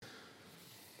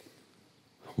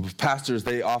Pastors,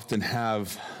 they often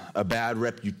have a bad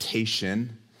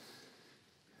reputation,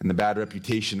 and the bad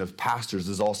reputation of pastors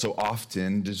is also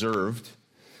often deserved.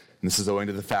 And this is owing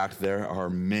to the fact there are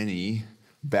many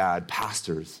bad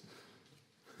pastors.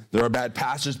 There are bad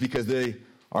pastors because there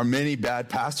are many bad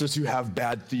pastors who have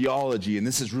bad theology, and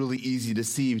this is really easy to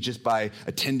see just by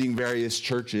attending various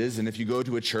churches. And if you go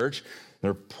to a church,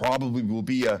 there probably will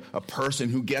be a person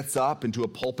who gets up into a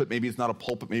pulpit. Maybe it's not a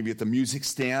pulpit, maybe it's a music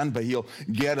stand, but he'll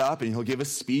get up and he'll give a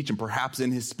speech, and perhaps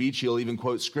in his speech he'll even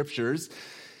quote scriptures.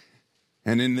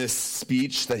 And in this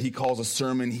speech that he calls a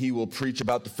sermon, he will preach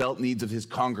about the felt needs of his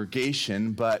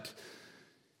congregation, but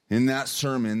in that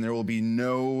sermon there will be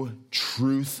no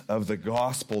truth of the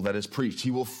gospel that is preached. He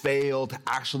will fail to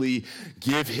actually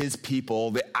give his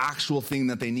people the actual thing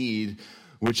that they need,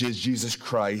 which is Jesus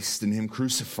Christ and him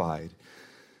crucified.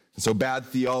 And so bad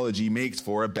theology makes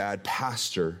for a bad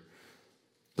pastor.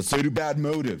 But so do bad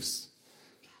motives.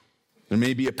 There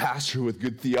may be a pastor with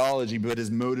good theology, but his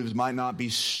motives might not be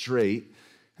straight.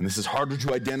 And this is harder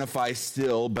to identify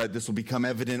still, but this will become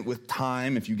evident with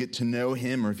time. If you get to know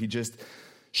him, or if he just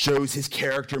shows his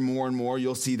character more and more,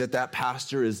 you'll see that that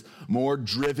pastor is more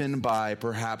driven by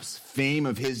perhaps fame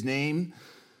of his name.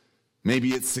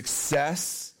 Maybe it's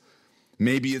success.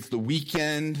 Maybe it's the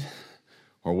weekend,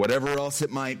 or whatever else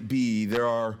it might be. There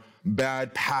are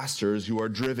bad pastors who are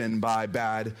driven by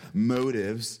bad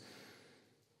motives.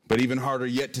 But even harder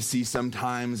yet to see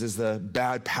sometimes is the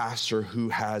bad pastor who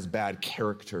has bad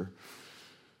character.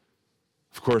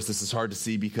 Of course, this is hard to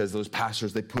see because those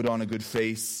pastors, they put on a good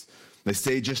face. They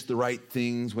say just the right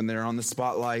things when they're on the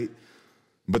spotlight.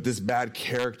 But this bad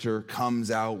character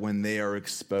comes out when they are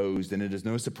exposed. And it is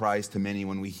no surprise to many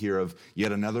when we hear of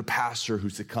yet another pastor who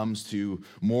succumbs to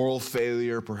moral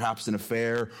failure, perhaps an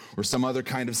affair, or some other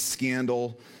kind of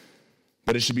scandal.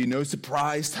 But it should be no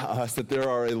surprise to us that there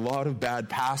are a lot of bad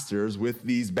pastors with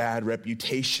these bad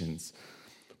reputations.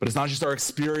 But it's not just our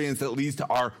experience that leads to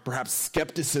our perhaps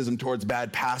skepticism towards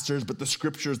bad pastors, but the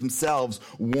scriptures themselves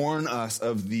warn us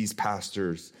of these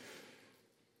pastors.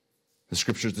 The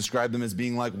scriptures describe them as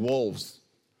being like wolves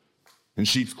in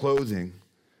sheep's clothing.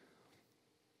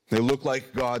 They look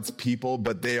like God's people,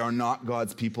 but they are not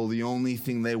God's people. The only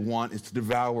thing they want is to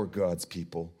devour God's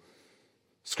people.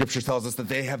 Scripture tells us that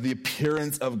they have the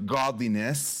appearance of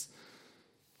godliness,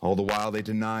 all the while they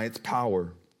deny its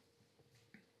power.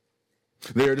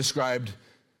 They are described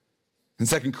in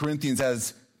 2 Corinthians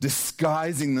as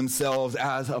disguising themselves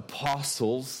as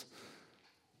apostles,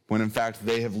 when in fact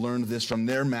they have learned this from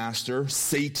their master,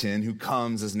 Satan, who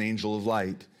comes as an angel of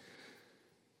light.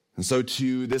 And so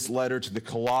too, this letter to the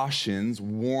Colossians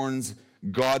warns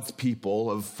God's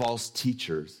people of false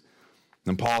teachers.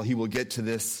 And Paul, he will get to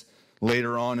this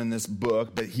later on in this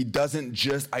book, but he doesn't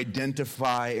just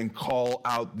identify and call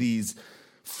out these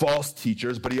false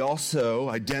teachers, but he also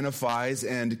identifies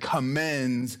and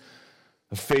commends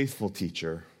a faithful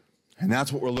teacher. And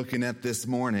that's what we're looking at this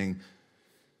morning.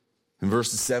 In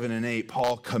verses 7 and 8,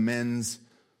 Paul commends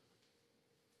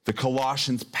the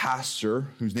Colossians pastor,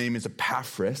 whose name is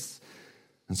Epaphras.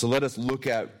 And so let us look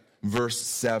at verse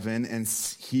 7 and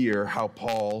hear how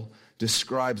Paul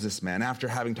describes this man. After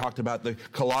having talked about the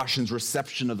Colossians'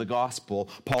 reception of the gospel,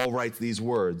 Paul writes these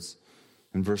words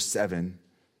in verse 7.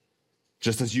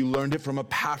 Just as you learned it from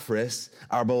Epaphras,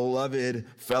 our beloved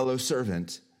fellow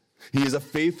servant, he is a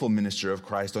faithful minister of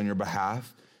Christ on your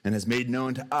behalf and has made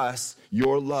known to us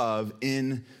your love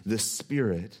in the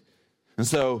Spirit. And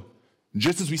so,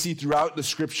 just as we see throughout the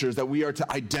scriptures that we are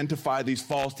to identify these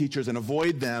false teachers and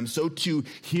avoid them, so too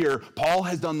here, Paul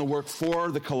has done the work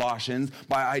for the Colossians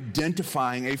by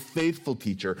identifying a faithful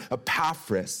teacher,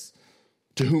 Epaphras,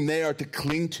 to whom they are to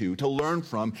cling to learn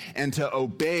from, and to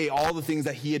obey all the things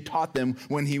that he had taught them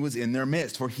when he was in their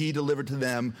midst. For he delivered to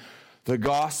them the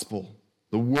gospel,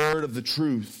 the word of the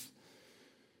truth.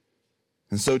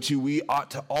 And so too, we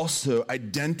ought to also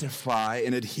identify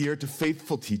and adhere to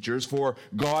faithful teachers, for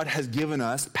God has given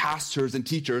us pastors and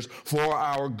teachers for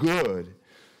our good.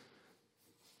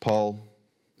 Paul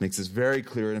makes this very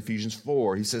clear in Ephesians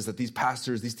 4. He says that these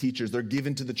pastors, these teachers, they're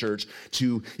given to the church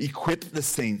to equip the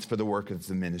saints for the work of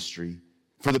the ministry,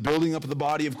 for the building up of the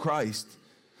body of Christ,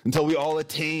 until we all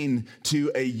attain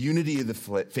to a unity of the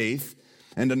faith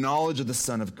and a knowledge of the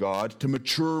Son of God, to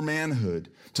mature manhood,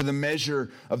 to the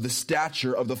measure of the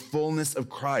stature of the fullness of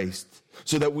Christ,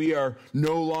 so that we are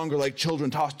no longer like children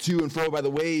tossed to and fro by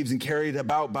the waves and carried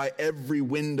about by every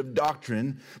wind of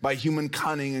doctrine, by human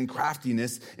cunning and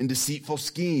craftiness and deceitful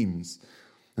schemes.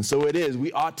 And so it is,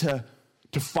 we ought to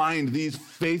find these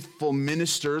faithful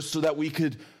ministers so that we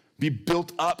could be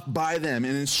built up by them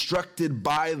and instructed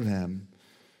by them.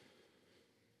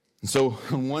 And so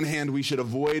on one hand, we should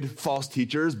avoid false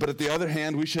teachers, but at the other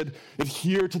hand, we should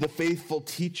adhere to the faithful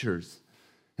teachers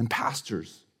and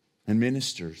pastors and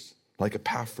ministers like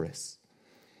Epaphras.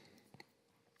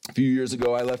 A few years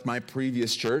ago, I left my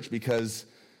previous church because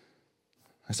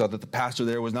I saw that the pastor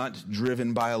there was not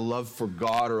driven by a love for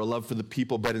God or a love for the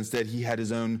people, but instead he had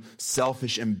his own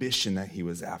selfish ambition that he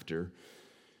was after.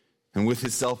 And with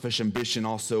his selfish ambition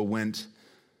also went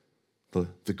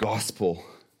the gospel.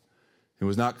 It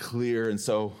was not clear, and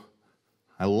so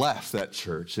I left that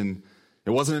church. And it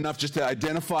wasn't enough just to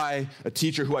identify a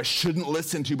teacher who I shouldn't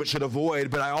listen to but should avoid,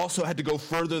 but I also had to go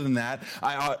further than that.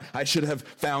 I should have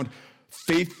found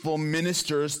faithful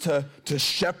ministers to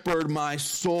shepherd my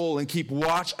soul and keep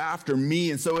watch after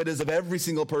me. And so it is of every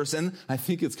single person. I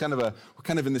think it's we're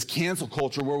kind of in this cancel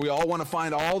culture where we all want to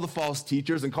find all the false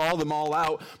teachers and call them all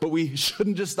out, but we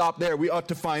shouldn't just stop there. We ought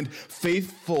to find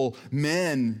faithful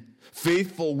men,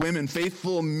 faithful women,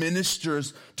 faithful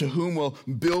ministers to whom will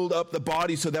build up the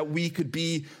body so that we could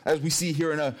be, as we see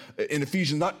here in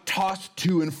Ephesians, not tossed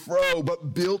to and fro,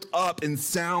 but built up in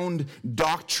sound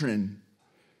doctrine.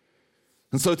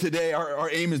 And so today, our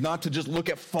aim is not to just look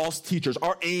at false teachers.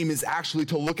 Our aim is actually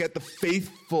to look at the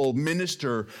faithful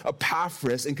minister,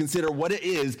 Epaphras, and consider what it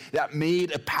is that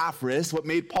made Epaphras, what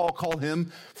made Paul call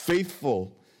him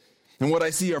faithful. And what I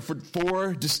see are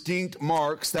four distinct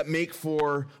marks that make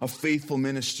for a faithful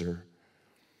minister.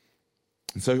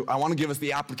 And so I want to give us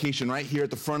the application right here at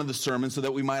the front of the sermon so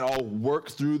that we might all work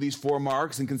through these 4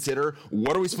 marks and consider,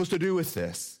 what are we supposed to do with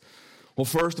this? Well,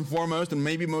 first and foremost, and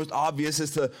maybe most obvious,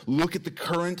 is to look at the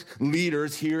current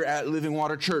leaders here at Living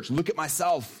Water Church. Look at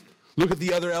myself. Look at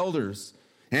the other elders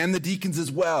and the deacons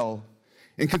as well.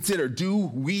 And consider, do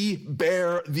we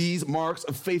bear these marks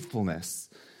of faithfulness?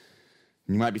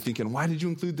 And you might be thinking, why did you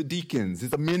include the deacons?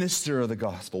 It's a minister of the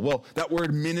gospel. Well, that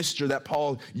word minister that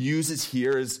Paul uses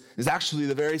here is actually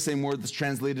the very same word that's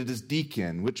translated as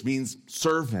deacon, which means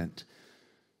servant.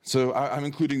 So I'm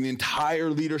including the entire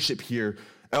leadership here,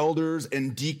 elders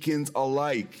and deacons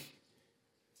alike.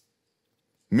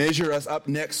 Measure us up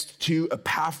next to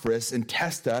Epaphras and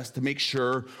test us to make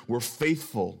sure we're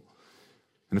faithful.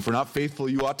 And if we're not faithful,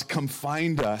 you ought to come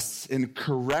find us and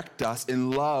correct us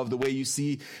in love, the way you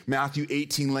see Matthew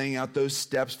 18 laying out those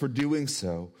steps for doing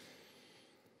so.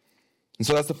 And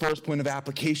so that's the first point of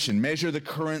application. Measure the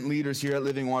current leaders here at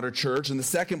Living Water Church. And the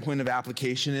second point of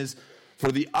application is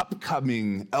for the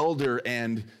upcoming elder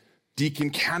and deacon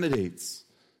candidates.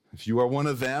 If you are one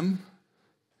of them,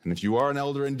 and if you are an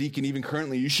elder and deacon even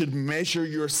currently, you should measure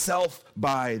yourself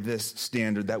by this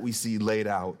standard that we see laid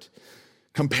out.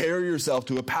 Compare yourself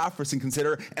to Epaphras and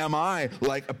consider, am I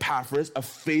like Epaphras, a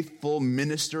faithful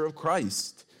minister of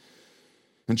Christ?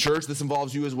 And church, this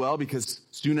involves you as well, because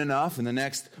soon enough, in the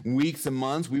next weeks and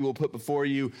months, we will put before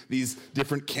you these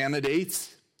different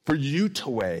candidates for you to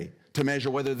weigh, to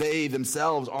measure whether they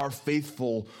themselves are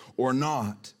faithful or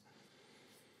not.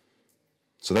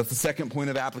 So that's the second point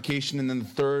of application. And then the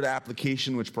third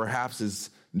application, which perhaps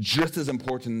is just as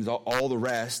important as all the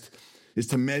rest, is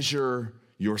to measure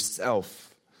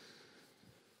yourself.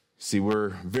 See, we're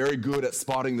very good at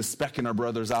spotting the speck in our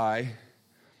brother's eye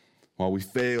while we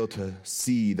fail to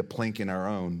see the plank in our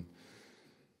own.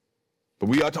 But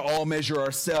we ought to all measure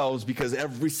ourselves, because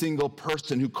every single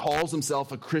person who calls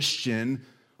himself a Christian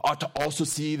ought to also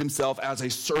see themselves as a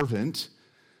servant.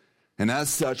 And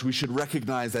as such, we should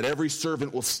recognize that every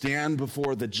servant will stand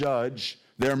before the judge,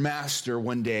 their master,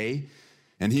 one day,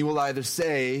 and he will either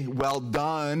say, "Well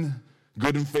done,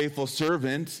 good and faithful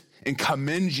servant," and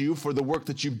commend you for the work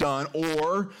that you've done,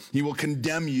 or he will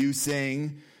condemn you,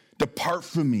 saying, "Depart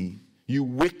from me, you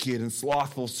wicked and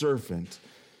slothful servant."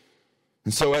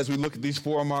 And so as we look at these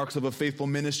 4 marks of a faithful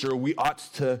minister, we ought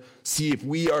to see if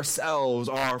we ourselves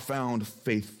are found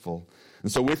faithful.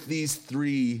 And so with these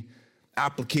 3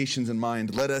 applications in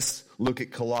mind, let us look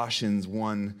at Colossians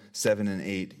 1, 7, and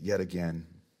 8 yet again.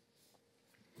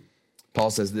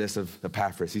 Paul says this of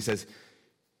Epaphras. He says,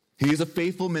 he is a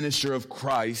faithful minister of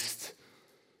Christ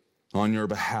on your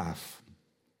behalf.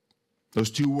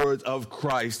 Those 2 words, of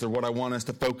Christ, are what I want us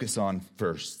to focus on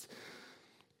first.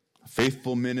 A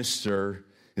faithful minister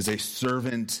is a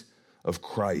servant of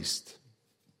Christ.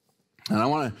 And I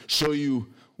want to show you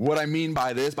what I mean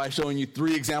by this by showing you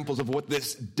 3 examples of what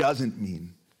this doesn't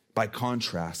mean by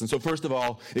contrast. And so first of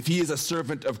all, if he is a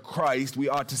servant of Christ, we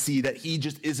ought to see that he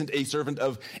just isn't a servant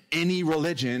of any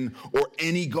religion or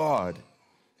any God.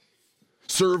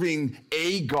 Serving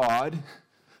a God,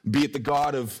 be it the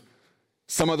God of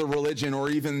some other religion or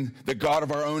even the God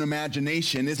of our own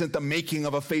imagination, isn't the making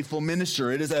of a faithful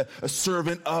minister. It is a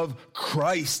servant of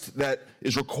Christ that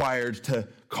is required to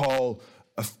call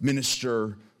a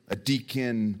minister a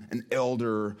deacon, an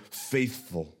elder,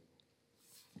 faithful.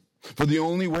 For the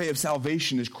only way of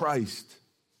salvation is Christ.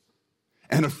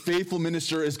 And a faithful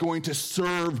minister is going to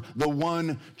serve the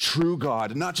one true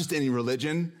God, not just any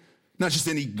religion, not just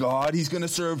any God. He's going to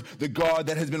serve the God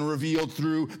that has been revealed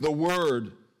through the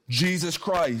Word, Jesus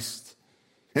Christ.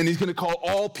 And he's going to call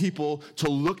all people to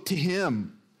look to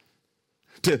him,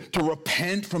 to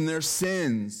repent from their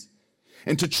sins,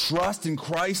 and to trust in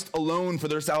Christ alone for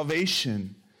their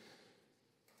salvation.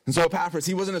 And so Epaphras,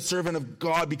 he wasn't a servant of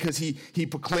God because he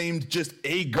proclaimed just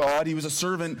a God. He was a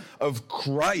servant of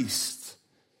Christ.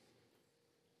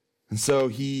 And so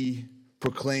he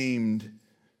proclaimed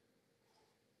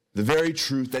the very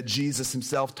truth that Jesus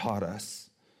himself taught us.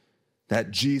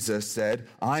 That Jesus said,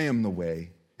 I am the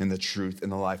way and the truth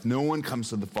and the life. No one comes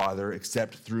to the Father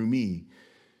except through me.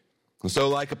 And so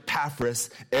like Epaphras,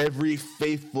 every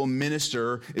faithful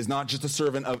minister is not just a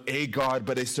servant of a God,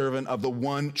 but a servant of the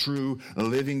one true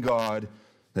living God,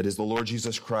 that is the Lord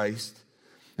Jesus Christ.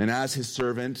 And as his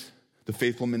servant, the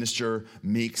faithful minister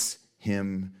makes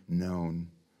him known.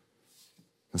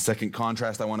 The second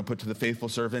contrast I want to put to the faithful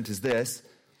servant is this.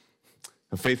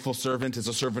 A faithful servant is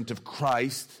a servant of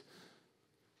Christ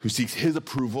who seeks his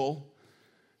approval,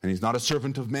 and he's not a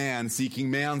servant of man seeking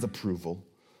man's approval.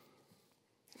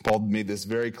 Paul made this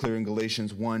very clear in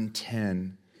Galatians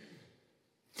 1:10.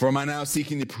 For am I now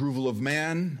seeking the approval of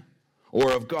man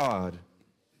or of God?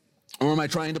 Or am I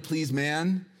trying to please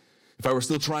man? If I were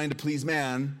still trying to please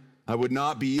man, I would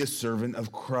not be a servant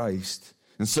of Christ.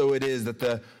 And so it is that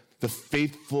the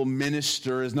faithful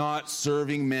minister is not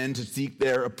serving men to seek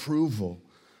their approval,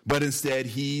 but instead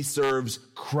he serves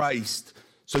Christ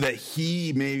so that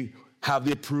he may have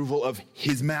the approval of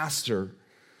his master.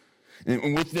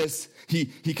 And with this, he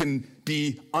can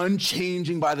be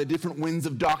unchanging by the different winds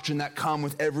of doctrine that come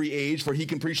with every age, for he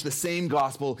can preach the same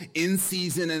gospel in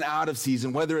season and out of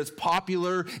season, whether it's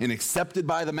popular and accepted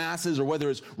by the masses or whether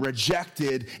it's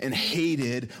rejected and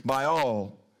hated by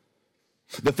all.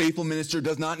 The faithful minister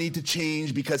does not need to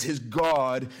change because his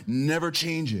God never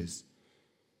changes.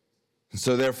 And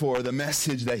so therefore, the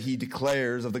message that he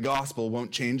declares of the gospel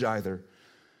won't change either.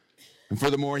 And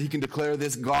furthermore, he can declare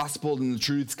this gospel and the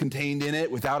truths contained in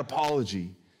it without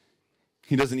apology.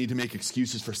 He doesn't need to make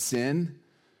excuses for sin,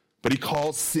 but he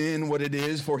calls sin what it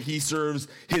is, for he serves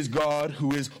his God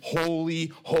who is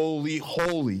holy, holy,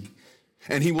 holy.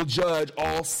 And he will judge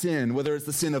all sin, whether it's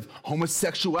the sin of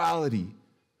homosexuality,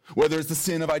 whether it's the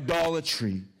sin of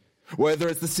idolatry, whether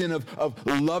it's the sin of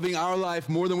loving our life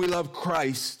more than we love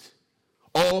Christ.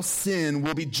 All sin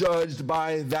will be judged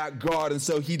by that God. And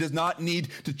so he does not need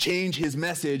to change his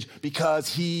message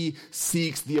because he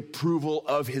seeks the approval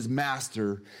of his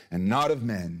master and not of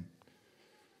men.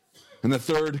 And the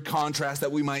third contrast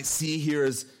that we might see here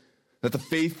is that the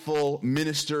faithful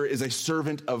minister is a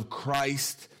servant of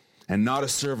Christ and not a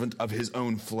servant of his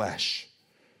own flesh.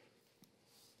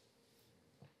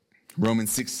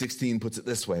 Romans 6:16 puts it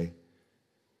this way.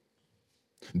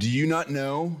 Do you not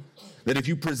know that if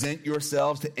you present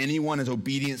yourselves to anyone as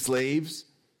obedient slaves,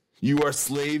 you are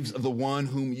slaves of the one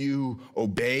whom you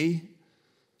obey,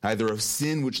 either of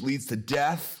sin which leads to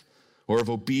death or of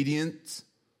obedience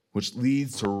which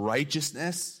leads to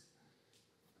righteousness?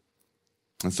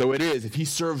 And so it is, if he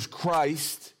serves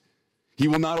Christ, he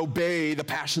will not obey the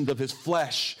passions of his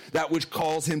flesh, that which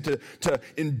calls him to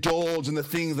indulge in the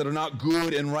things that are not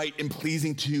good and right and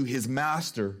pleasing to his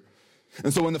master.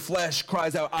 And so when the flesh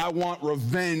cries out, I want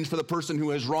revenge for the person who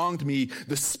has wronged me,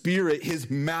 the Spirit, his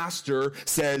master,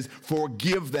 says,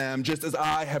 forgive them just as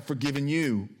I have forgiven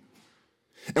you.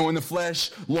 And when the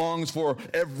flesh longs for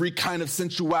every kind of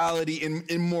sensuality and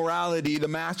immorality, the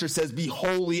master says, be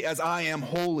holy as I am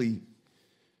holy.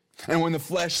 And when the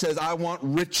flesh says, I want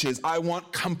riches, I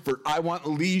want comfort, I want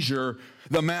leisure,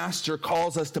 the master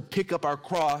calls us to pick up our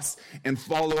cross and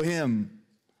follow him.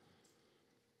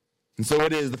 And so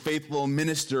it is, the faithful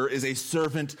minister is a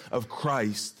servant of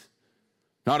Christ,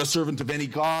 not a servant of any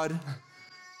God,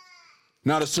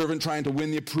 not a servant trying to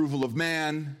win the approval of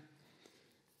man,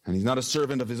 and he's not a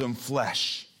servant of his own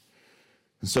flesh.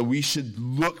 And so we should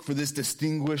look for this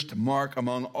distinguished mark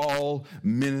among all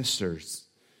ministers.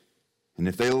 And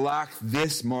if they lack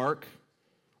this mark,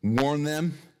 warn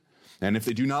them. And if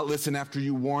they do not listen after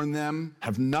you warn them,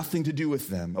 have nothing to do with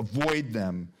them. Avoid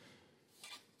them.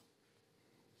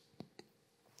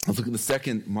 Let's look at the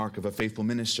second mark of a faithful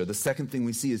minister. The second thing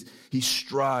we see is he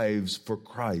strives for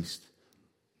Christ.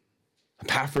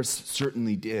 Epaphras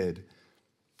certainly did.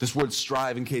 This word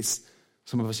strive, in case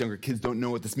Some of us younger kids don't know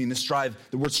what this means. The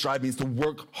word strive means to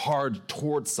work hard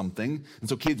towards something. And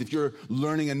so kids, if you're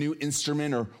learning a new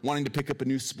instrument or wanting to pick up a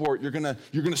new sport, you're gonna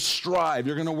strive,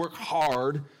 you're gonna work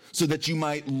hard so that you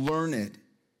might learn it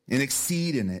and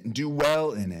exceed in it and do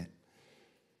well in it.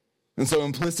 And so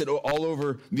implicit all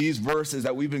over these verses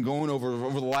that we've been going over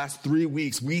the last 3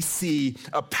 weeks, we see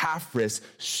Epaphras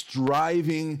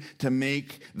striving to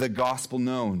make the gospel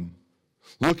known.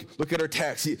 Look at our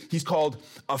text. He's called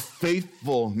a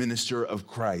faithful minister of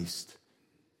Christ.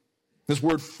 This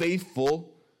word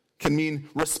faithful can mean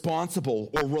responsible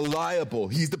or reliable.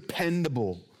 He's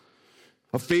dependable.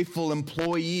 A faithful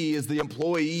employee is the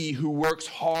employee who works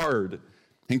hard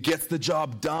and gets the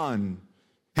job done.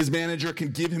 His manager can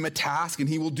give him a task and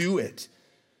he will do it.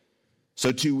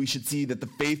 So too, we should see that the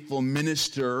faithful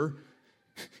minister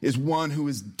is one who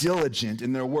is diligent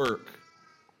in their work.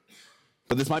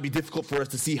 But this might be difficult for us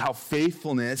to see how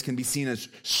faithfulness can be seen as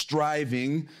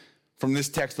striving from this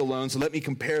text alone. So let me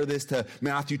compare this to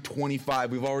Matthew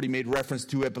 25. We've already made reference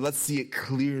to it, but let's see it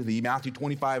clearly. Matthew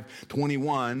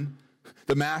 25:21.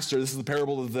 The master, this is the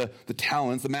parable of the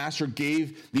talents. The master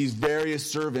gave these various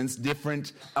servants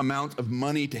different amount of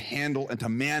money to handle and to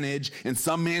manage. And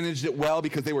some managed it well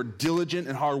because they were diligent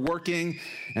and hardworking.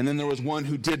 And then there was one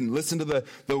who didn't. Listen to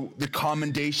the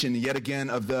commendation yet again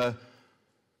of the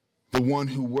one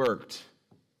who worked.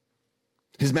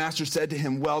 His master said to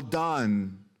him, "Well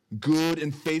done, good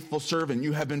and faithful servant.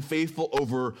 You have been faithful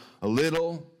over a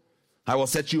little. I will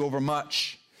set you over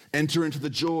much. Enter into the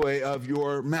joy of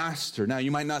your master." Now,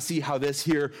 you might not see how this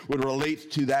here would relate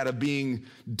to that of being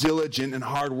diligent and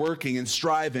hardworking and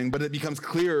striving, but it becomes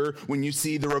clearer when you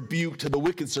see the rebuke to the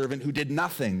wicked servant who did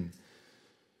nothing.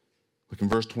 Look in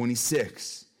verse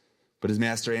 26. But his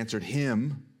master answered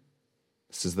him,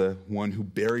 this is the one who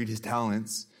buried his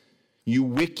talents, "You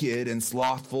wicked and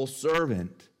slothful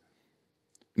servant."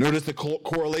 Notice the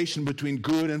correlation between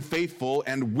good and faithful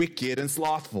and wicked and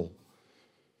slothful.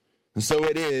 And so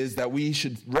it is that we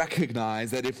should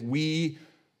recognize that if we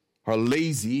are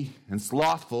lazy and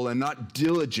slothful and not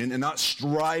diligent and not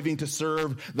striving to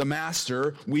serve the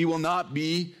master, we will not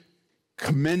be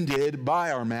commended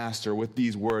by our master with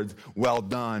these words, "Well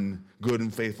done, good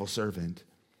and faithful servant."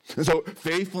 And so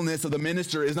faithfulness of the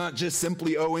minister is not just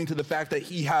simply owing to the fact that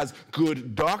he has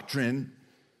good doctrine,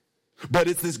 but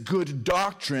it's this good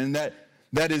doctrine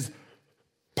that is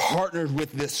partnered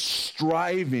with this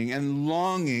striving and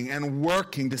longing and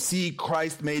working to see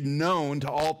Christ made known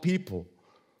to all people.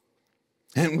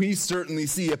 And we certainly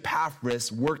see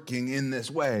Epaphras working in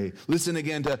this way. Listen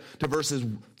again to verses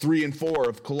 3 and 4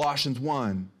 of Colossians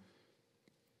 1.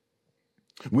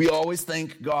 "We always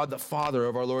thank God the Father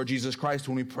of our Lord Jesus Christ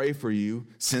when we pray for you,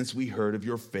 since we heard of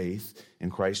your faith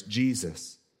in Christ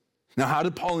Jesus." Now, how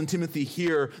did Paul and Timothy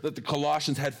hear that the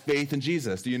Colossians had faith in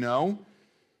Jesus? Do you know?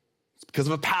 It's because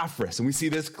of Epaphras, and we see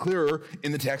this clearer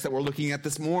in the text that we're looking at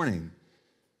this morning.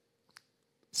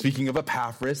 Speaking of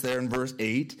Epaphras, there in verse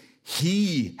 8,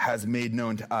 "He has made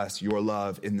known to us your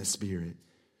love in the Spirit."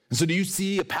 And so do you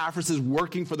see Epaphras is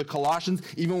working for the Colossians,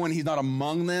 even when he's not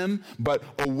among them, but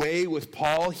away with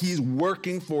Paul? He's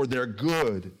working for their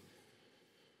good.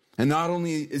 And not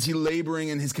only is he laboring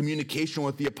in his communication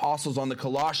with the apostles on the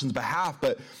Colossians' behalf,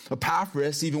 but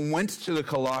Epaphras even went to the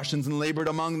Colossians and labored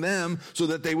among them so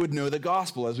that they would know the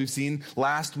gospel, as we've seen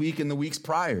last week and the weeks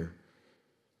prior.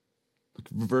 Look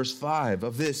at verse 5.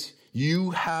 "Of this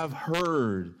you have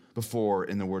heard before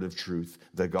in the word of truth,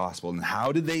 the gospel." And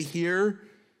how did they hear?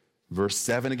 Verse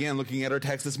 7 again, looking at our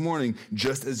text this morning,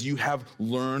 "Just as you have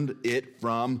learned it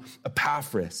from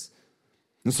Epaphras."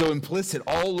 And so implicit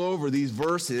all over these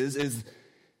verses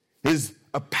is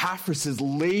Epaphras'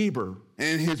 labor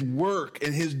and his work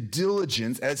and his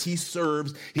diligence as he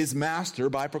serves his master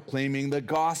by proclaiming the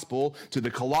gospel to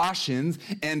the Colossians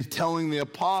and telling the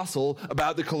apostle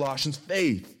about the Colossians'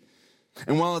 faith.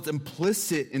 And while it's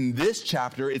implicit in this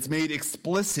chapter, it's made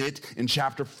explicit in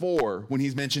chapter 4 when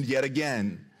he's mentioned yet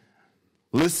again.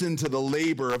 Listen to the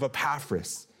labor of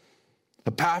Epaphras.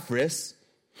 Epaphras,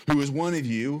 who is one of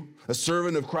you, a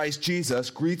servant of Christ Jesus,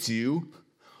 greets you,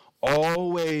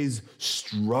 always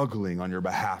struggling on your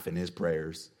behalf in his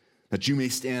prayers, that you may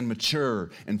stand mature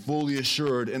and fully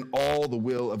assured in all the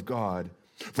will of God.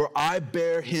 For I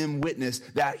bear him witness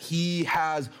that he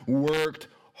has worked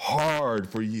hard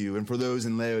for you and for those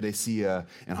in Laodicea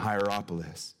and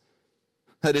Hierapolis.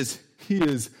 That is, he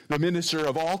is the minister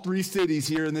of all 3 cities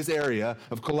here in this area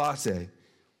of Colossae.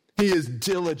 He is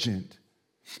diligent.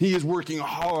 He is working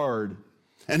hard,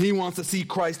 and he wants to see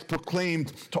Christ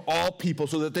proclaimed to all people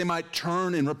so that they might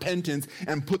turn in repentance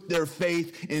and put their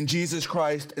faith in Jesus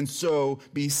Christ and so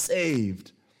be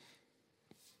saved.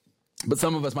 But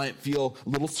some of us might feel a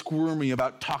little squirmy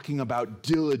about talking about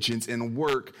diligence and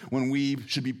work when we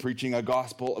should be preaching a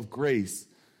gospel of grace.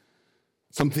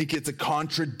 Some think it's a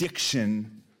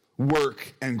contradiction,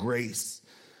 work and grace.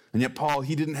 And yet Paul,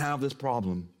 he didn't have this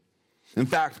problem. In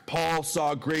fact, Paul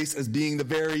saw grace as being the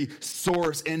very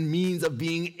source and means of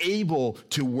being able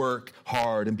to work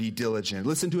hard and be diligent.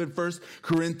 Listen to it, 1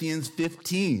 Corinthians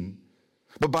 15.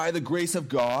 But by the grace of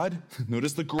God,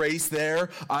 notice the grace there,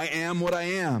 I am what I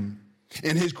am.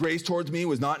 And his grace towards me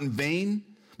was not in vain,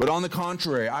 but on the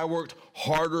contrary, I worked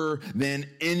harder than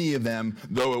any of them,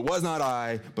 though it was not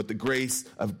I, but the grace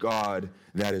of God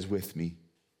that is with me.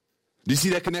 Do you see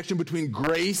that connection between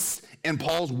grace and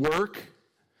Paul's work?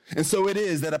 And so it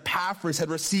is that Epaphras had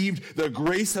received the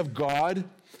grace of God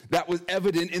that was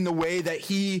evident in the way that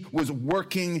he was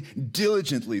working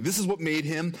diligently. This is what made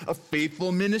him a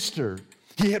faithful minister.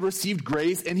 He had received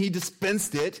grace and he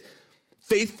dispensed it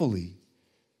faithfully.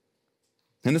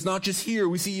 And it's not just here.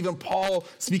 We see even Paul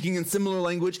speaking in similar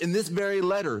language in this very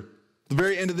letter. The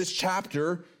very end of this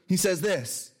chapter, he says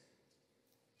this.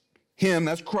 Him,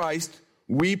 that's Christ,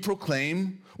 we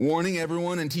proclaim, warning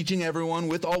everyone and teaching everyone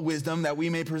with all wisdom that we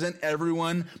may present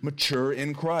everyone mature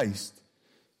in Christ.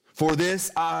 For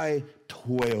this I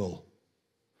toil,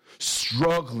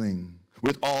 struggling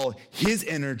with all his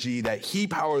energy that he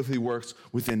powerfully works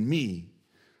within me.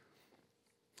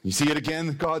 You see it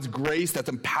again, God's grace that's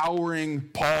empowering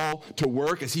Paul to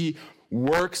work as he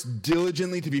works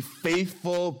diligently to be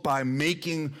faithful by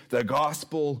making the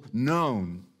gospel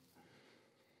known.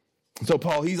 So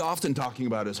Paul, he's often talking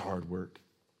about his hard work.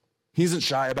 He isn't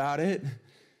shy about it.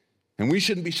 And we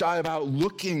shouldn't be shy about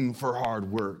looking for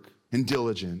hard work and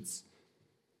diligence.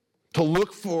 To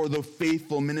look for the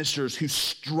faithful ministers who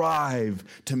strive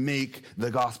to make the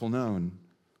gospel known.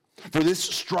 For this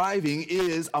striving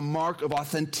is a mark of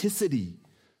authenticity.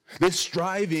 This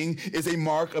striving is a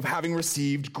mark of having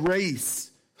received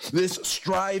grace. This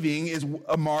striving is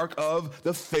a mark of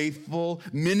the faithful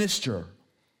minister.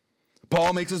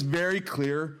 Paul makes this very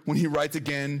clear when he writes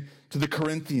again to the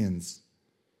Corinthians.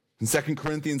 In 2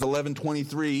 Corinthians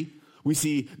 11:23, we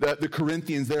see that the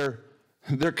Corinthians,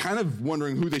 they're kind of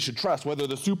wondering who they should trust, whether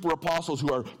the super apostles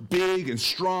who are big and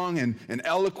strong and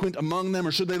eloquent among them,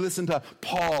 or should they listen to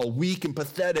Paul, weak and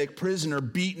pathetic, prisoner,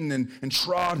 beaten and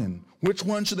trodden? Which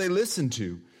one should they listen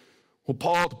to? Well,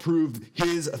 Paul, to prove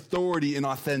his authority in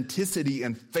authenticity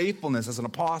and faithfulness as an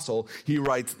apostle, he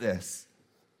writes this.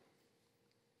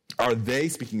 Are they,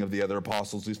 speaking of the other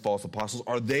apostles, these false apostles,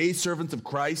 are they servants of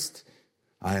Christ?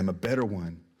 I am a better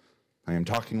one. I am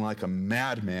talking like a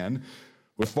madman,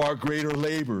 with far greater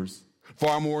labors,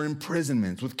 far more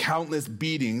imprisonments, with countless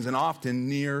beatings, and often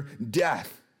near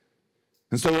death.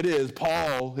 And so it is,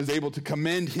 Paul is able to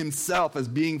commend himself as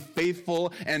being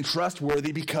faithful and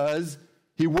trustworthy because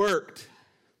he worked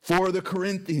for the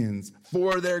Corinthians,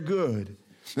 for their good.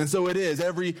 And so it is,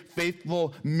 every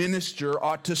faithful minister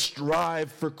ought to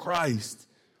strive for Christ.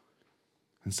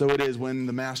 And so it is, when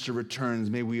the Master returns,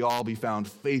 may we all be found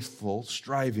faithful,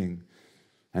 striving,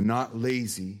 and not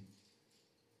lazy.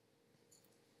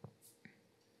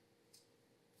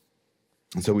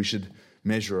 And so we should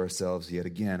measure ourselves yet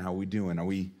again. How are we doing? Are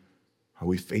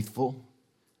we faithful?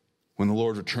 When the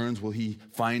Lord returns, will he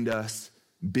find us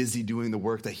busy doing the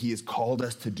work that he has called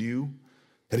us to do?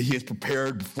 That he has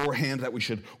prepared beforehand that we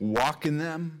should walk in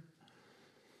them?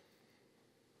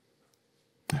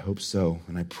 I hope so,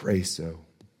 and I pray so.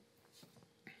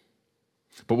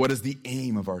 But what is the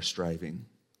aim of our striving?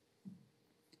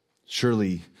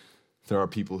 Surely there are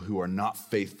people who are not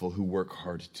faithful who work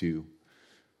hard too.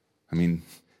 I mean,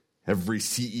 every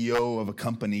CEO of a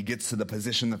company gets to the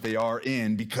position that they are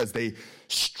in because they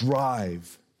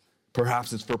strive.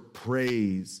 Perhaps it's for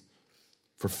praise,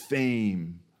 for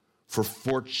fame, for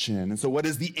fortune. And so what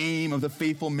is the aim of the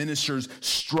faithful ministers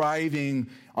striving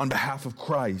on behalf of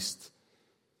Christ?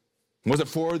 Was it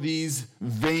for these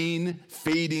vain,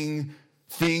 fading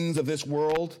things of this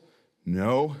world?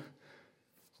 No.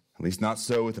 At least not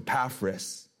so with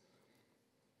Epaphras.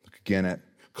 Look again at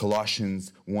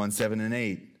Colossians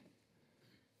 1:7-8.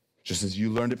 Just as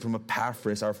you learned it from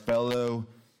Epaphras, our fellow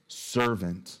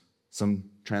servant. Some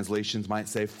translations might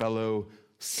say fellow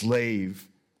slave.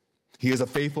 He is a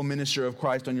faithful minister of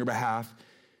Christ on your behalf,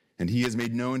 and he has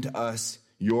made known to us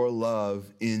your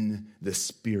love in the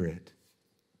Spirit.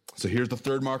 So here's the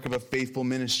third mark of a faithful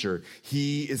minister.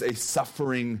 He is a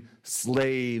suffering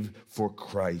slave for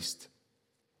Christ.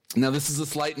 Now, this is a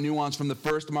slight nuance from the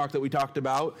first mark that we talked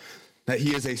about, that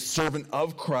he is a servant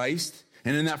of Christ.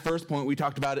 And in that first point, we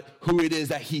talked about who it is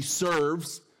that he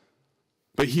serves.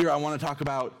 But here I want to talk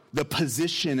about the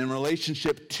position and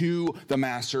relationship to the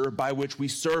master by which we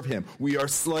serve him. We are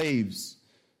slaves,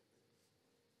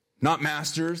 not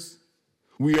masters.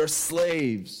 We are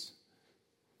slaves,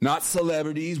 not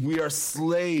celebrities. We are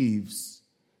slaves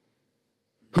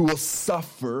who will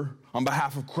suffer on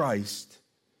behalf of Christ.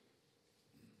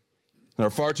 There are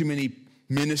far too many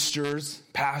ministers,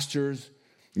 pastors,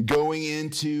 going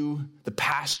into the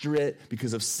pastorate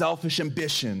because of selfish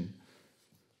ambition.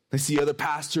 They see other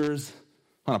pastors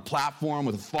on a platform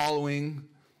with a following,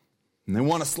 and they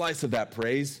want a slice of that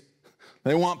praise.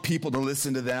 They want people to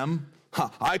listen to them.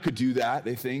 I could do that,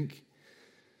 they think.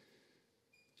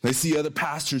 They see other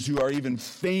pastors who are even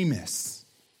famous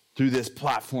through this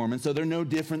platform, and so they're no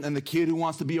different than the kid who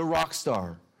wants to be a rock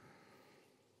star.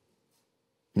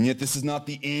 And yet this is not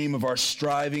the aim of our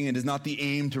striving. It is not the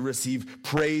aim to receive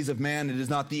praise of man. It is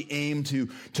not the aim to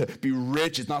be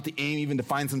rich. It's not the aim even to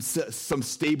find some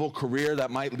stable career that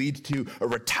might lead to a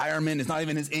retirement. It's not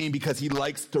even his aim because he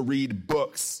likes to read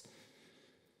books.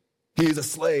 He is a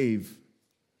slave.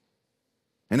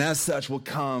 And as such will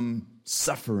come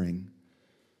suffering.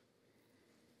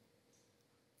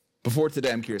 Before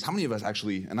today, I'm curious, how many of us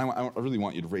actually, and I really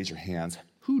want you to raise your hands,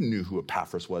 who knew who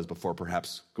Epaphras was before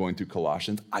perhaps going through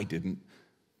Colossians? I didn't.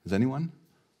 Does anyone?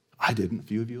 I didn't. A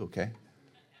few of you, okay.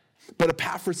 But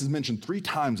Epaphras is mentioned 3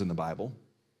 times in the Bible,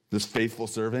 this faithful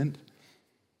servant.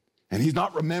 And he's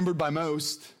not remembered by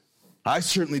most. I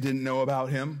certainly didn't know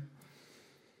about him.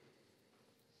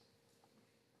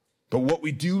 But what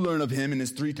we do learn of him, and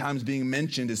his 3 times being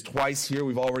mentioned, is twice here.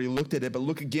 We've already looked at it, but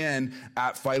look again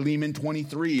at Philemon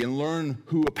 23 and learn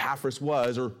who Epaphras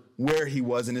was or where he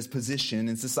was in his position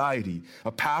in society.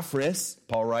 Epaphras,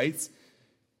 Paul writes,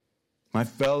 my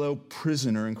fellow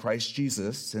prisoner in Christ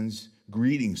Jesus sends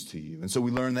greetings to you. And so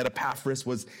we learn that Epaphras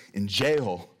was in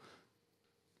jail,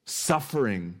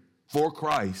 suffering for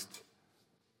Christ.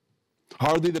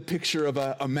 Hardly the picture of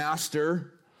a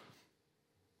master.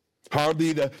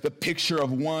 Hardly the picture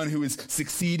of one who is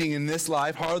succeeding in this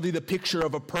life. Hardly the picture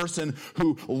of a person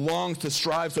who longs to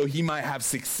strive so he might have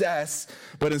success,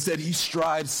 but instead he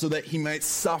strives so that he might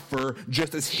suffer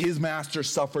just as his master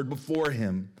suffered before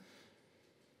him.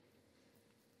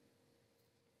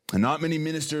 And not many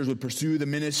ministers would pursue the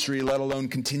ministry, let alone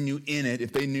continue in it,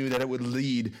 if they knew that it would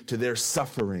lead to their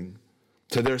suffering,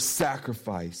 to their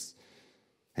sacrifice.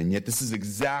 And yet this is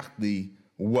exactly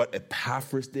what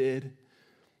Epaphras did.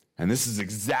 And this is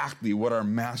exactly what our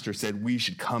master said we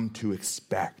should come to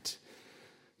expect.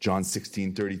 John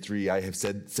 16:33, I have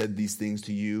said these things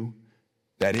to you,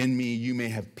 that in me you may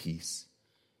have peace.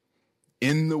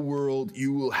 In the world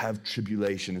you will have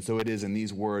tribulation. And so it is in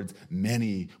these words,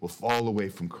 many will fall away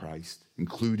from Christ,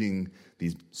 including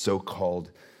these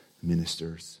so-called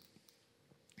ministers.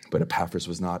 But Epaphras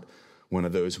was not one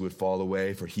of those who would fall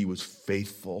away, for he was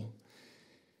faithful.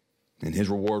 And his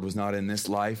reward was not in this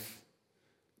life,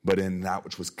 but in that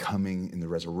which was coming in the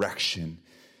resurrection.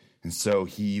 And so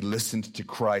he listened to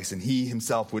Christ, and he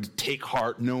himself would take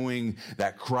heart knowing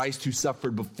that Christ who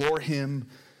suffered before him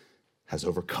has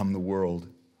overcome the world.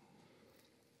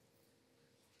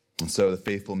 And so the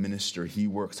faithful minister, he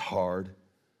works hard,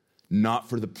 not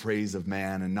for the praise of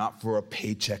man and not for a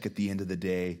paycheck at the end of the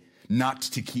day, not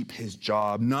to keep his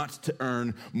job, not to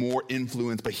earn more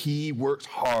influence, but he works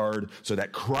hard so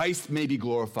that Christ may be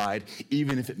glorified,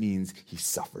 even if it means he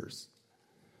suffers.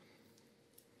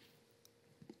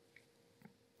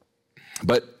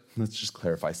 But let's just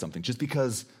clarify something. Just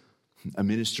because a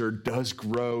minister does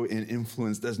grow in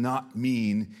influence does not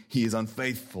mean he is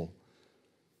unfaithful.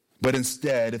 But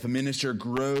instead, if a minister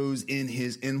grows in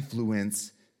his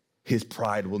influence, his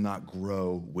pride will not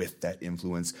grow with that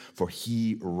influence, for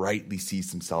he rightly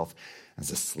sees himself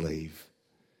as a slave.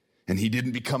 And he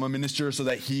didn't become a minister so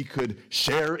that he could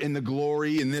share in the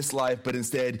glory in this life, but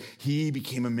instead he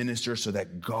became a minister so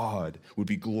that God would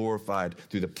be glorified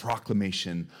through the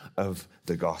proclamation of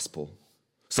the gospel.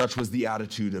 Such was the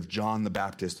attitude of John the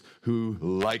Baptist, who,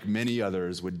 like many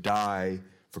others, would die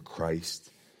for Christ.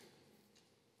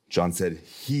 John said,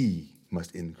 he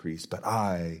must increase, but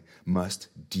I must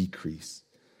decrease.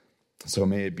 So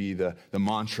may it be the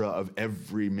mantra of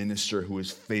every minister who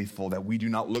is faithful, that we do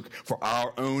not look for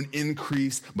our own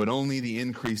increase, but only the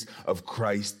increase of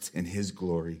Christ and his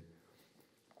glory.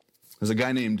 There's a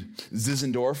guy named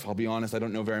Zinzendorf. I'll be honest, I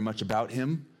don't know very much about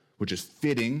him, which is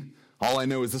fitting. All I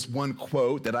know is this one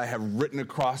quote that I have written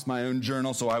across my own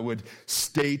journal, so I would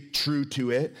stay true to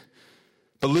it.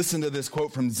 But listen to this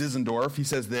quote from Zinzendorf. He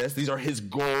says this. These are his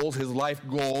goals, his life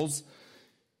goals.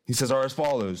 He says are as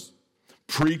follows.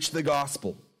 Preach the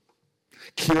gospel.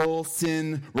 Kill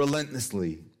sin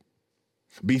relentlessly.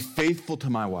 Be faithful to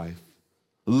my wife.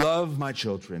 love my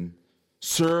children,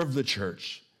 serve the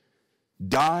church,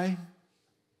 die,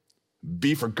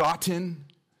 be forgotten,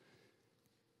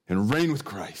 and reign with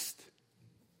Christ.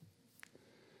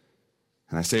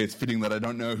 And I say it's fitting that I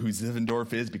don't know who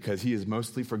Zinzendorf is because he is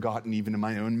mostly forgotten even in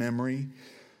my own memory,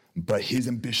 but his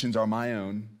ambitions are my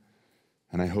own,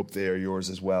 and I hope they are yours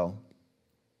as well.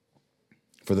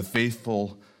 For the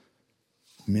faithful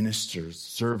ministers,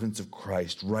 servants of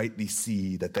Christ, rightly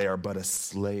see that they are but a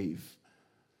slave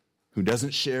who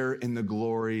doesn't share in the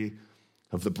glory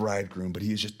of the bridegroom, but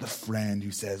he is just the friend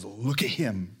who says, look at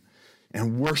him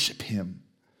and worship him.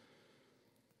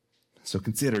 So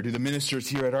consider, do the ministers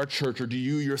here at our church, or do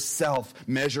you yourself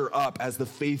measure up as the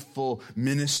faithful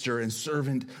minister and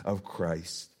servant of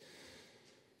Christ?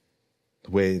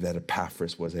 The way that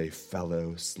Epaphras was a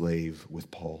fellow slave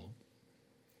with Paul.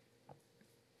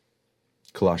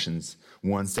 Colossians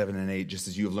 1, 7, and 8, just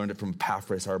as you have learned it from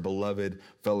Epaphras, our beloved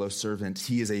fellow servant,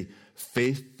 he is a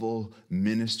faithful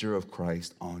minister of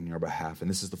Christ on your behalf. And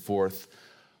this is the fourth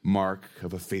mark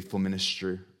of a faithful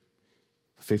minister.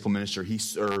 A faithful minister, he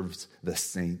serves the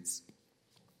saints.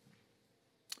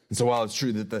 And so while it's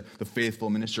true that the faithful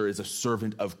minister is a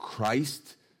servant of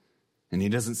Christ, and he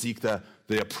doesn't seek the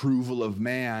approval of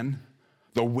man,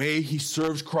 the way he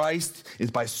serves Christ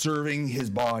is by serving his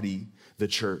body, the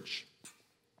church.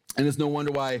 And it's no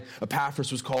wonder why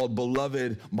Epaphras was called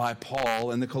beloved by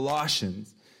Paul and the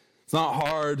Colossians. It's not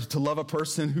hard to love a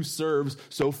person who serves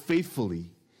so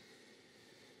faithfully.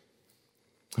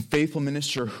 A faithful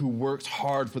minister who works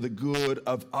hard for the good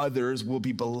of others will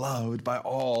be beloved by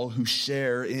all who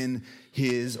share in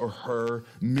his or her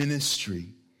ministry.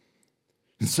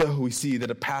 And so we see that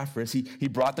Epaphras, he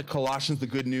brought the Colossians the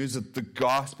good news of the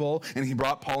gospel, and he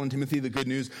brought Paul and Timothy the good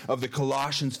news of the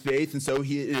Colossians' faith, and so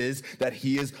he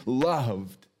is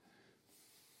loved.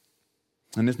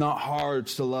 And it's not hard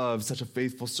to love such a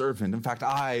faithful servant. In fact,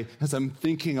 as I'm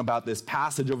thinking about this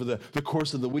passage over the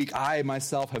course of the week, I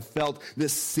myself have felt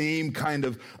this same kind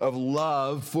of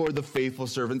love for the faithful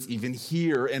servants, even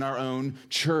here in our own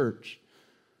church.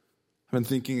 I've been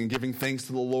thinking and giving thanks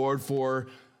to the Lord for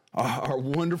our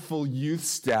wonderful youth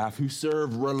staff who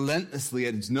serve relentlessly.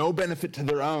 It's no benefit to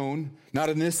their own, not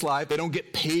in this life. They don't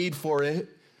get paid for it,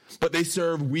 but they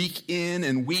serve week in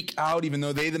and week out, even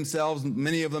though they themselves,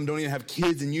 many of them don't even have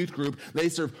kids in youth group. They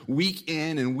serve week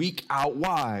in and week out.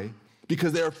 Why?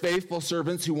 Because they are faithful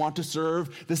servants who want to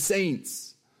serve the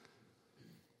saints.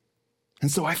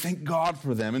 And so I thank God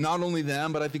for them. And not only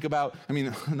them, but I think about,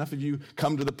 enough of you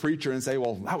come to the preacher and say,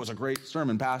 well, that was a great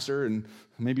sermon, Pastor, and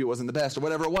maybe it wasn't the best or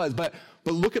whatever it was. But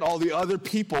look at all the other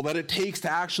people that it takes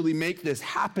to actually make this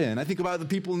happen. I think about the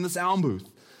people in the sound booth.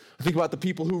 I think about the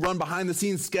people who run behind the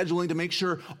scenes scheduling to make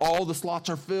sure all the slots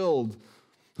are filled.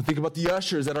 I think about the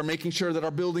ushers that are making sure that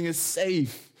our building is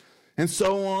safe. And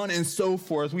so on and so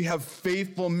forth. We have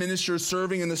faithful ministers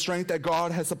serving in the strength that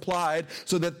God has supplied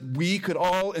so that we could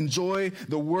all enjoy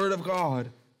the Word of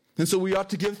God. And so we ought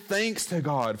to give thanks to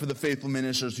God for the faithful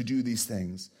ministers who do these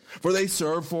things, for they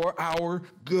serve for our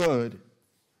good.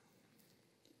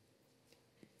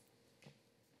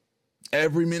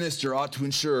 Every minister ought to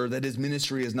ensure that his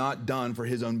ministry is not done for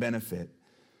his own benefit,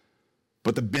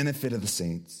 but the benefit of the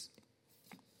saints.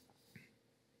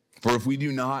 For if we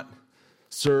do not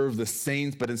serve the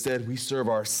saints, but instead we serve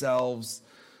ourselves,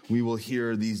 we will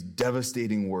hear these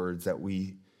devastating words that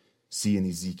we see in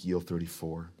Ezekiel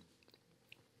 34.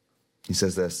 He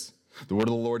says this, "The word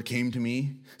of the Lord came to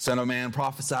me, Son of man,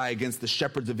 prophesy against the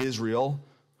shepherds of Israel.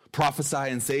 Prophesy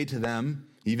and say to them,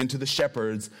 even to the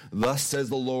shepherds, thus says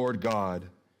the Lord God.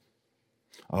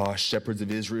 Ah, shepherds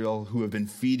of Israel who have been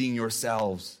feeding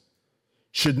yourselves,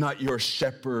 should not your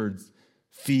shepherds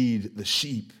feed the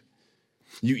sheep?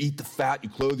 You eat the fat, you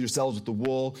clothe yourselves with the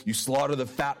wool, you slaughter the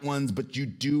fat ones, but you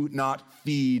do not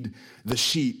feed the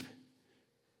sheep.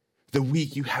 The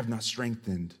weak you have not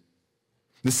strengthened.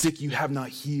 The sick you have not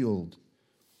healed.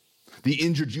 The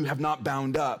injured you have not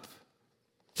bound up.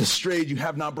 The strayed you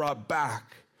have not brought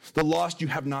back. The lost you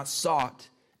have not sought.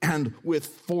 And with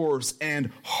force and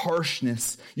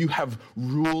harshness you have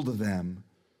ruled them.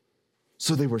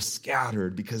 So they were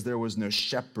scattered because there was no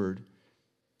shepherd,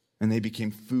 and they became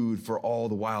food for all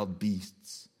the wild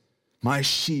beasts. My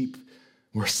sheep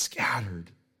were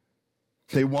scattered.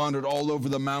 They wandered all over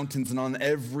the mountains and on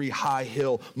every high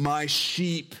hill. My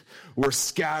sheep were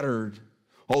scattered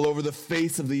all over the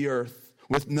face of the earth,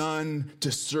 with none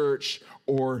to search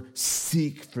or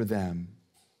seek for them."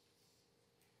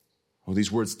 Oh,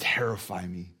 these words terrify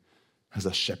me as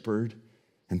a shepherd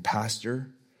and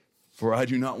pastor, for I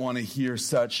do not want to hear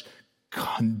such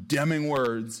condemning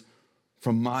words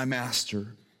from my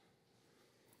master.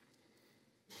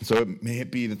 So it may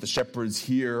be that the shepherds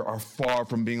here are far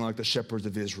from being like the shepherds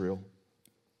of Israel.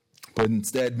 But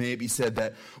instead, may it be said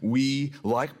that we,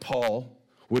 like Paul,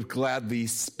 would gladly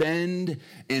spend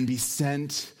and be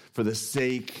sent for the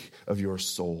sake of your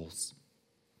souls.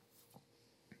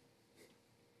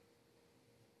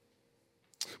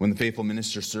 When the faithful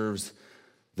minister serves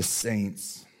the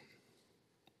saints,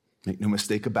 make no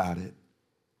mistake about it,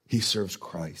 he serves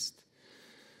Christ.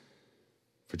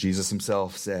 For Jesus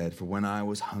himself said, "For when I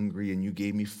was hungry and you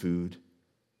gave me food,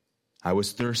 I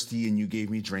was thirsty and you gave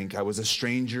me drink. I was a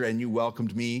stranger and you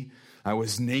welcomed me. I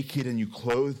was naked and you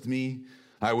clothed me.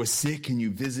 I was sick and you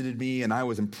visited me, and I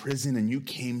was in prison and you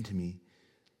came to me."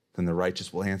 Then the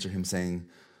righteous will answer him saying,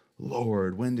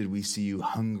 "Lord, when did we see you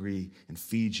hungry and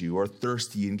feed you, or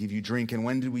thirsty and give you drink? And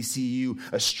when did we see you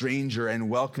a stranger and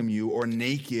welcome you, or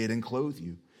naked and clothe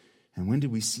you? And when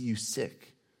did we see you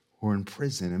sick or in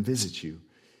prison and visit you?"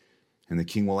 And the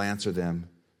king will answer them,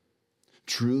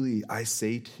 "Truly I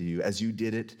say to you, as you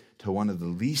did it to one of the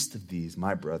least of these,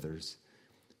 my brothers,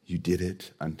 you did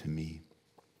it unto me."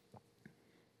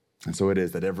 And so it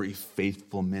is that every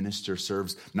faithful minister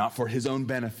serves not for his own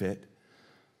benefit,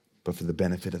 but for the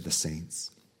benefit of the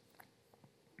saints.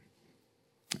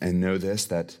 And know this,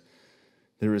 that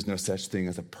there is no such thing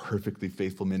as a perfectly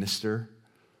faithful minister.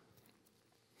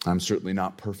 I'm certainly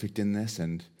not perfect in this,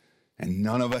 and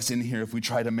none of us in here, if we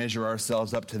try to measure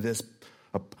ourselves up to this,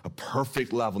 a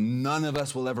perfect level, none of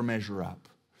us will ever measure up.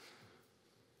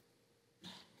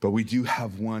 But we do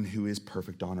have one who is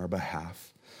perfect on our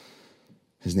behalf.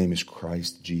 His name is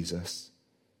Christ Jesus.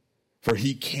 For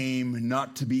he came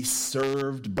not to be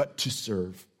served, but to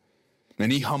serve.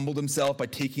 And he humbled himself by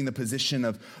taking the position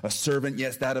of a servant,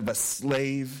 yes, that of a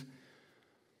slave.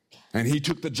 And he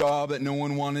took the job that no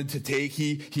one wanted to take.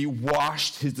 He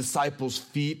washed his disciples'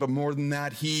 feet, but more than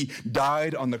that, he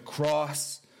died on the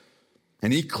cross.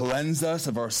 And he cleansed us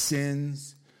of our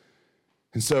sins.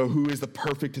 And so who is the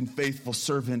perfect and faithful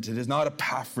servant? It is not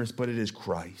Epaphras, but it is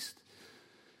Christ.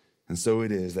 And so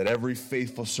it is that every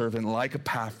faithful servant, like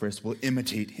Epaphras, will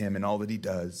imitate him in all that he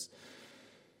does,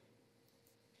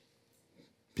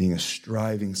 being a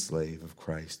striving slave of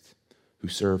Christ who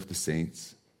served the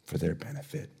saints for their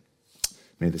benefit.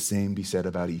 May the same be said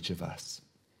about each of us,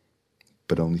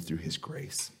 but only through his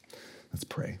grace. Let's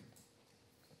pray.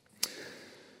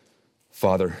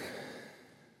 Father,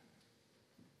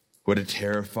 what a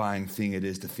terrifying thing it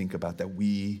is to think about, that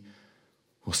we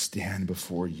will stand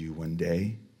before you one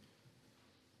day,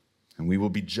 and we will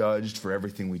be judged for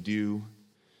everything we do.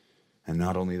 And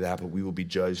not only that, but we will be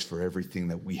judged for everything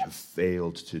that we have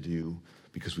failed to do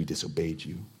because we disobeyed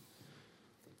you.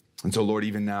 And so, Lord,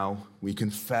 even now, we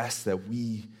confess that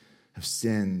we have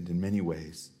sinned in many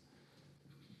ways.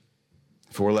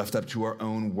 If we're left up to our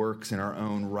own works and our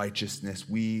own righteousness,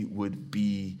 we would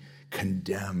be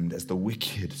condemned as the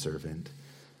wicked servant.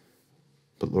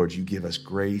 But Lord, you give us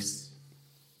grace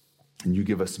and you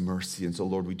give us mercy. And so,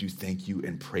 Lord, we do thank you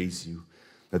and praise you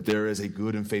that there is a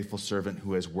good and faithful servant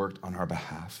who has worked on our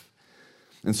behalf.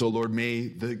 And so, Lord, may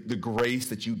the grace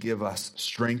that you give us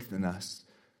strengthen us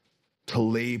to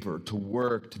labor, to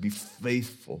work, to be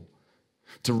faithful,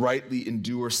 to rightly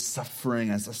endure suffering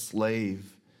as a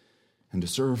slave, and to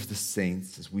serve the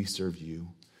saints as we serve you.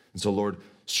 And so, Lord,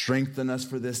 strengthen us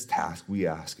for this task, we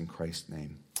ask in Christ's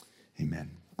name.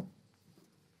 Amen.